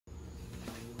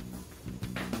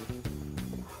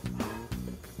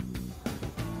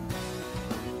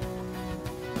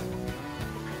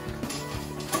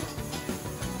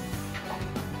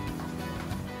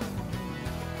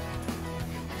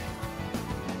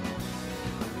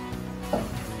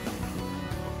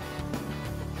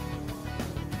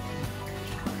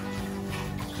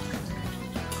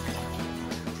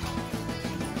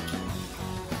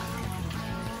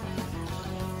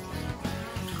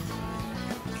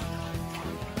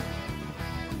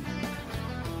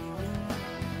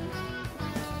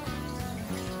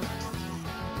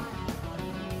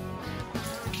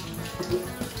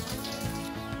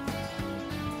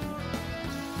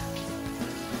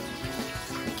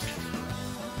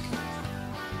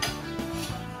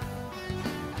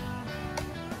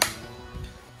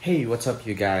Hey, what's up,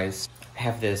 you guys? I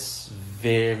have this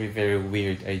very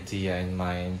weird idea in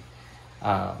mind.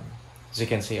 Um, as you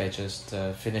can see, I just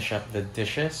finished up the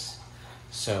dishes.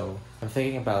 So, I'm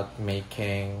thinking about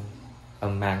making a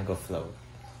mango float.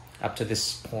 Up to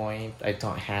this point, I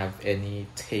don't have any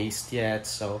taste yet,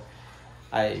 so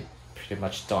I pretty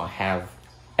much don't have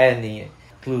any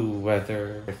clue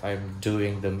whether if I'm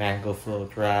doing the mango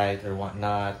float right or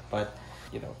whatnot. But,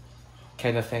 you know,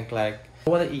 kind of think like, I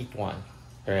want to eat one,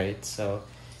 right? So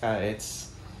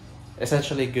it's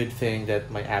essentially a good thing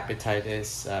that my appetite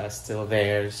is still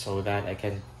there so that I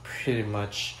can pretty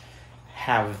much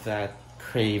have that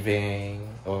craving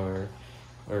or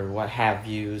what have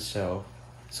you. So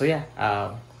yeah,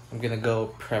 I'm gonna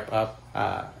go prep up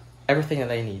everything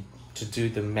that I need to do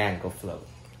the mango float.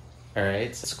 All right,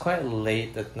 it's quite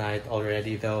late at night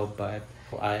already though, but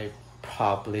I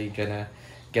probably gonna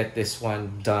get this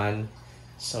one done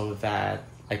so that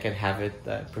I can have it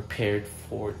prepared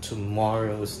for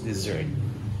tomorrow's dessert.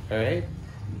 All right,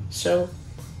 so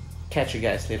catch you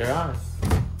guys later on.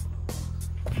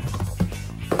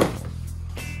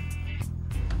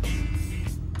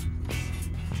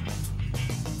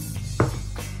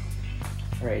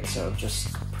 All right, so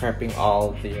just prepping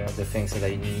all the things that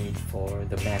I need for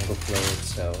the mango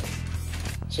float.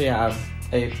 So yeah,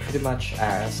 I pretty much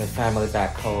asked my family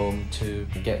back home to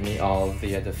get me all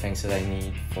the things that I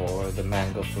need for the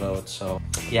mango float. So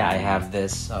yeah, I have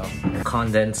this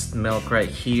condensed milk right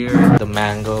here, the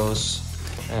mangoes,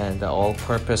 and the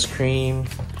all-purpose cream,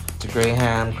 the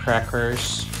graham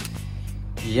crackers.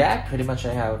 Yeah, pretty much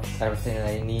I have everything that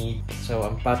I need. So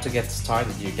I'm about to get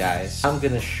started, you guys. I'm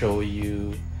gonna show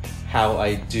you how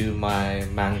I do my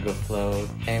mango float.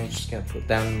 I'm just gonna put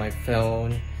down my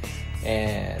phone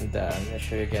and I'm gonna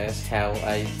show you guys how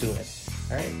I do it.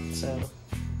 Alright, so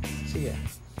see ya.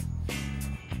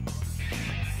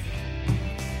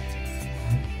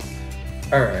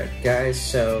 Alright guys,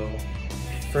 so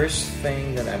first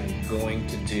thing that I'm going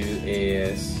to do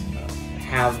is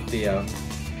have the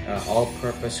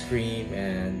all-purpose cream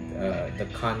and the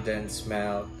condensed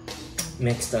milk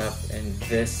mixed up in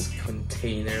this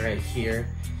container right here.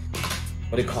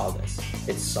 What do you call this?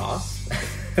 It's sauce?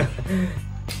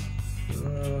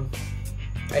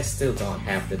 I still don't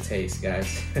have the taste,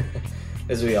 guys.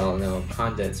 As we all know,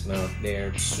 condensed milk,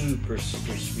 they're super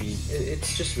sweet.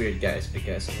 It's just weird, guys,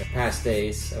 because in the past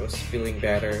days I was feeling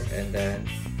better, and then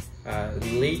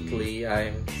lately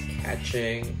I'm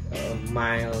catching a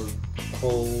mild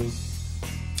cold.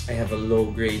 I have a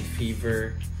low-grade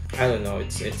fever. I don't know,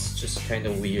 it's just kind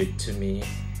of weird to me.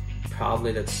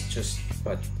 Probably that's just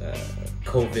what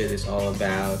COVID is all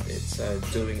about. It's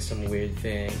doing some weird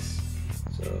things.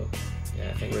 So yeah,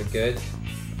 I think we're good.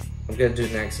 What I'm gonna do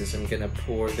next is I'm gonna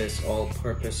pour this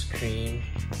all-purpose cream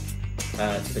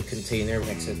to the container,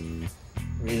 mix it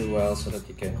really well so that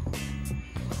you can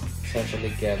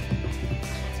essentially get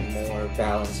more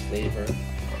balanced flavor.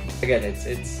 Again, it's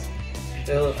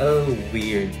a little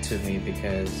weird to me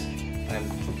because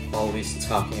I'm always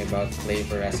talking about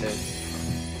flavor as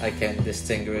if I can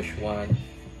distinguish one.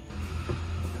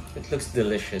 It looks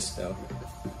delicious though.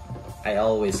 I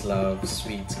always love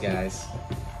sweets, guys.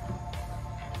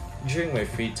 During my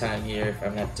free time here, if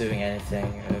I'm not doing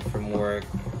anything from work,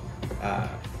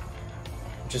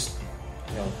 just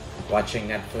watching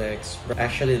Netflix.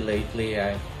 Actually, lately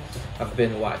I've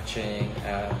been watching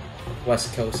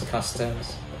West Coast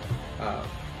Customs.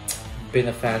 Been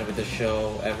a fan with the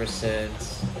show ever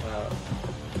since.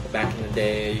 Back in the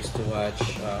day, I used to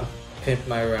watch Pimp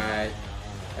My Ride,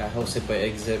 hosted by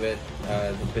Exhibit.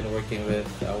 They've been working with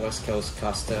West Coast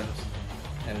Customs,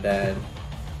 and then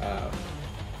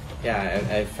yeah,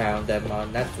 I found them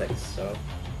on Netflix. So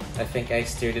I think I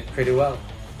steered it pretty well.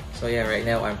 So yeah, right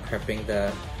now I'm prepping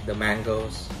the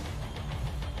mangoes.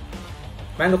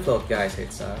 Mango float, guys.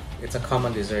 It's a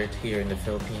common dessert here in the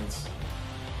Philippines.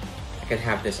 I can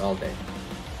have this all day.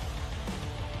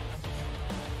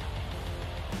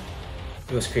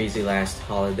 It was crazy last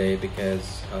holiday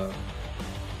because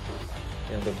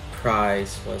the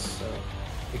price was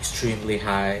extremely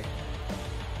high.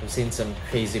 I've seen some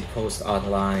crazy posts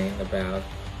online about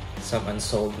some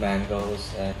unsold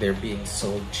mangoes and they're being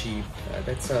sold cheap.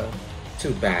 That's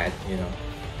too bad,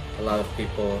 A lot of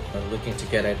people are looking to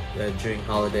get it during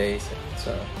holidays. It's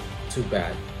too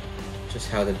bad. Just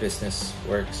how the business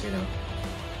works,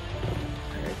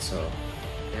 Alright, so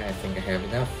yeah, I think I have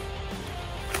enough.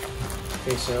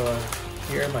 Okay, so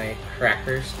here are my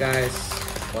crackers, guys.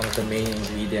 One of the main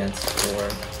ingredients for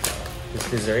this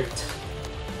dessert.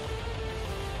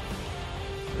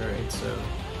 Alright, so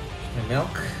my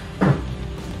milk.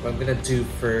 What I'm gonna do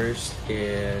first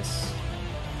is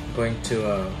I'm going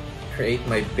to create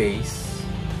my base,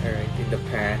 alright, in the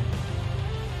pan.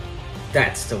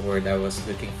 That's the word I was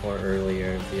looking for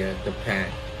earlier, the pan.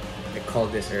 I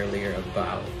called this earlier a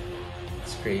bow.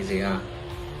 It's crazy, huh?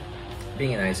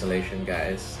 Being in isolation,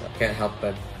 guys, I can't help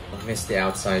but miss the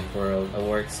outside world. I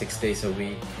work 6 days a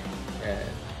week and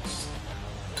just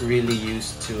really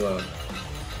used to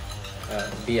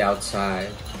be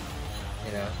outside,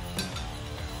 you know.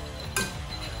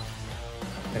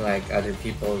 And like other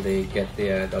people, they get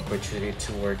the opportunity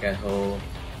to work at home,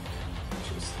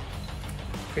 which is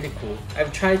pretty cool.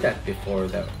 I've tried that before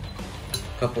though,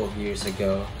 a couple of years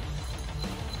ago.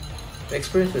 The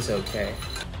experience was okay.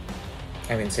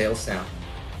 I'm in sales now.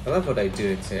 I love what I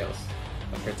do in sales,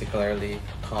 particularly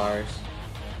cars.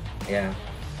 Yeah.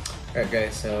 Alright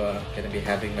guys, so I'm gonna be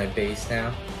having my base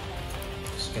now.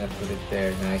 Just gonna put it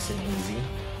there nice and easy.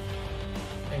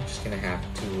 I'm just gonna have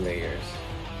 2 layers.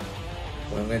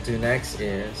 What I'm gonna do next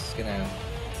is gonna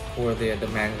pour the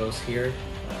mangoes here.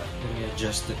 Let me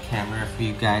adjust the camera for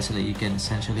you guys so that you can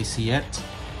essentially see it.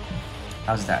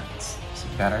 How's that? Is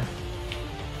it better?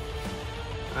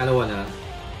 I don't wanna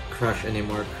crush any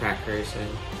more crackers and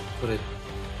put it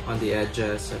on the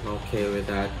edges. I'm okay with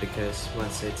that because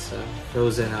once it's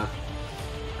frozen up,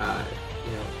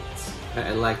 you know,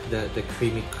 I like the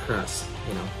creamy crust,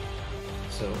 you know.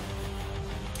 So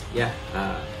yeah.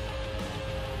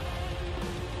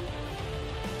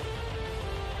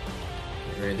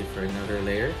 Get ready for another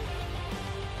layer.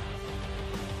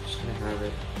 Just gonna have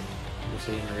it in the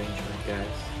same arrangement,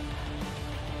 guys.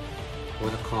 I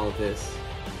wanna call this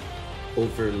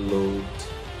overload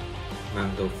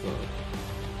mango float.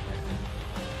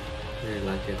 I really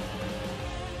like it.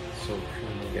 So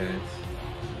creamy, guys.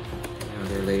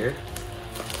 Another layer.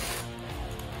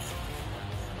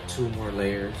 2 more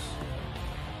layers.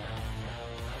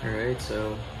 Alright,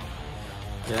 so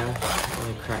yeah,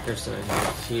 only crackers that I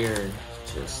have here,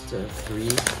 just 3.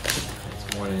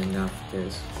 That's more than enough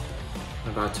because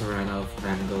I'm about to run out of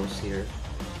mangoes here.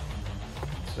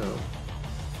 So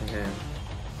again,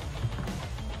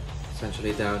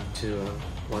 essentially down to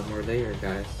 1 more layer,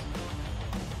 guys.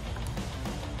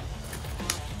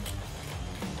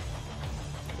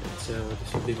 So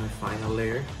this will be my final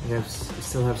layer. I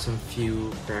still have some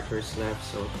few crackers left,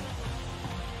 so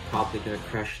probably gonna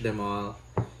crush them all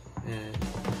and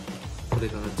put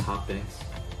it on the toppings.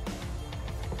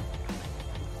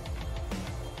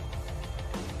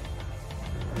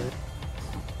 Alright.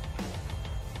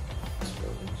 So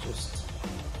let me just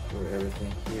pour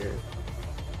everything here.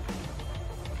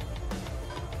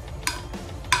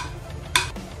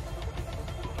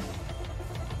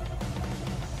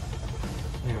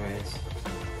 Anyways,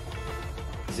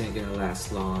 these ain't gonna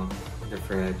last long in the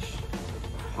fridge.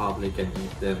 Probably can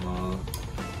eat them all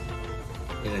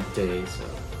in a day, so.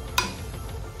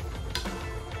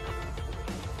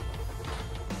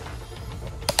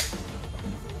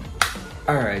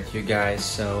 Alright you guys,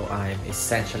 so I'm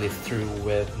essentially through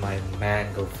with my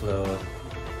mango float.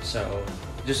 So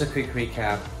just a quick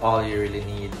recap, all you really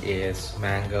need is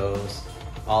mangoes,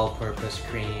 all-purpose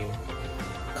cream,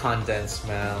 condensed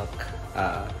milk,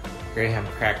 graham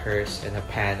crackers, and a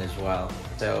pan as well.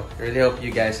 So I really hope you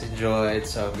guys enjoyed.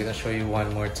 So I'm gonna show you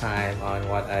one more time on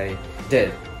what I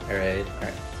did. Alright.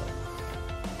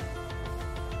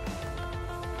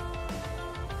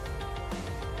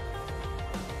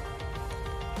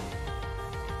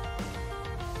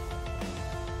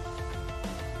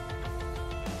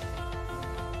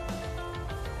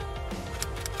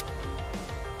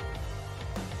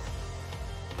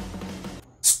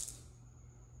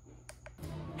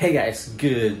 Hey guys,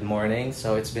 good morning.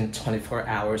 So it's been 24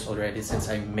 hours already since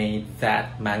I made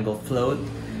that mango float.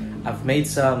 I've made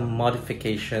some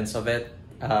modifications of it.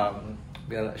 I'm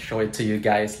gonna show it to you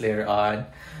guys later on.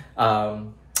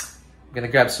 I'm gonna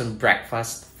grab some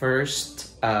breakfast first.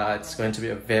 It's going to be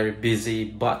a very busy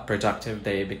but productive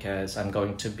day because I'm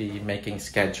going to be making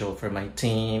schedule for my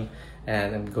team,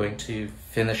 and I'm going to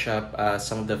finish up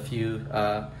some of the few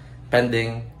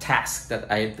pending tasks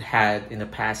that I've had in the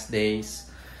past days.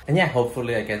 And yeah,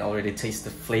 hopefully I can already taste the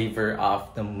flavor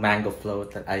of the mango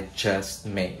float that I just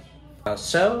made.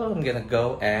 So I'm gonna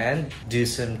go and do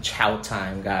some chow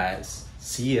time, guys.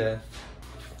 See ya.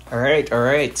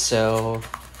 Alright, so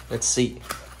let's see.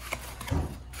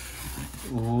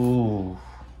 Ooh,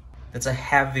 that's a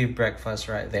heavy breakfast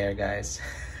right there, guys.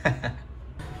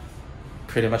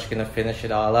 Pretty much gonna finish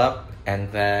it all up,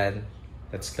 and then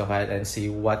let's go ahead and see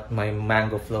what my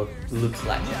mango float looks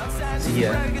like. See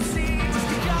ya.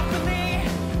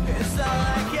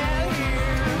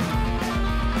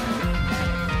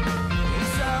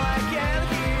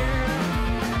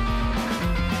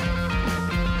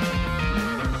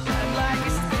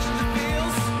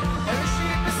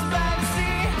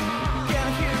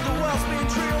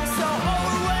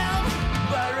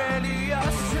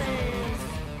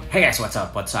 Hey guys, what's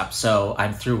up? What's up? So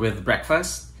I'm through with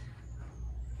breakfast.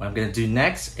 What I'm gonna do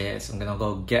next is I'm gonna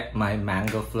go get my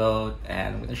mango float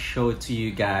and I'm gonna show it to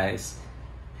you guys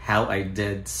how I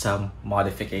did some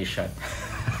modification.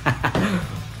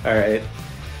 Alright,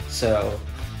 so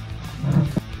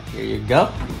here you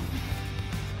go.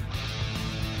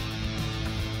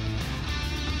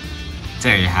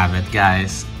 There you have it,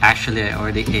 guys. Actually, I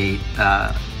already ate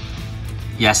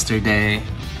yesterday,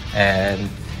 and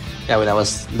yeah, when I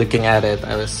was looking at it,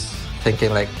 I was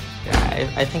thinking like,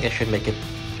 yeah, I think I should make it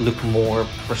look more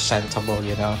presentable,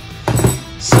 you know?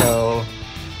 So,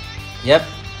 yep,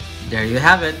 there you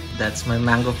have it. That's my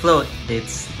mango float.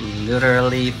 It's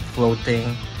literally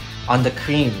floating on the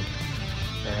cream.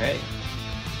 Alright.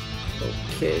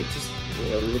 Okay, just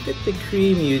look at the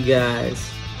cream, you guys.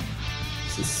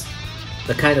 This is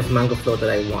the kind of mango float that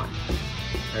I want.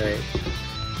 Alright.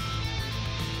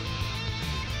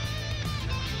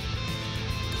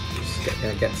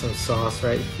 Gonna get some sauce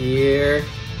right here.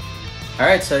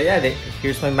 Alright, so yeah,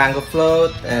 here's my mango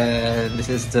float, and this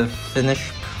is the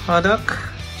finished product.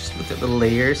 Just look at the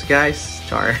layers, guys.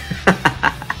 Char.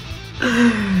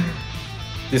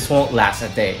 This won't last a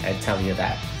day, I tell you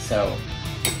that. So,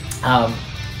 I'm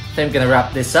gonna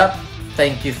wrap this up.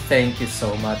 Thank you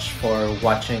so much for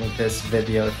watching this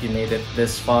video if you made it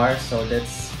this far. So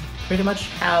that's pretty much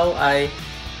how I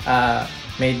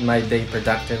made my day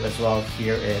productive as well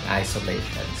here in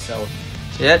isolation. So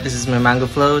yeah, this is my mango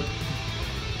float.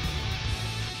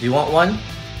 Do you want one?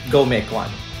 Go make one.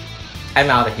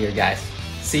 I'm out of here, guys.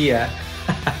 See ya.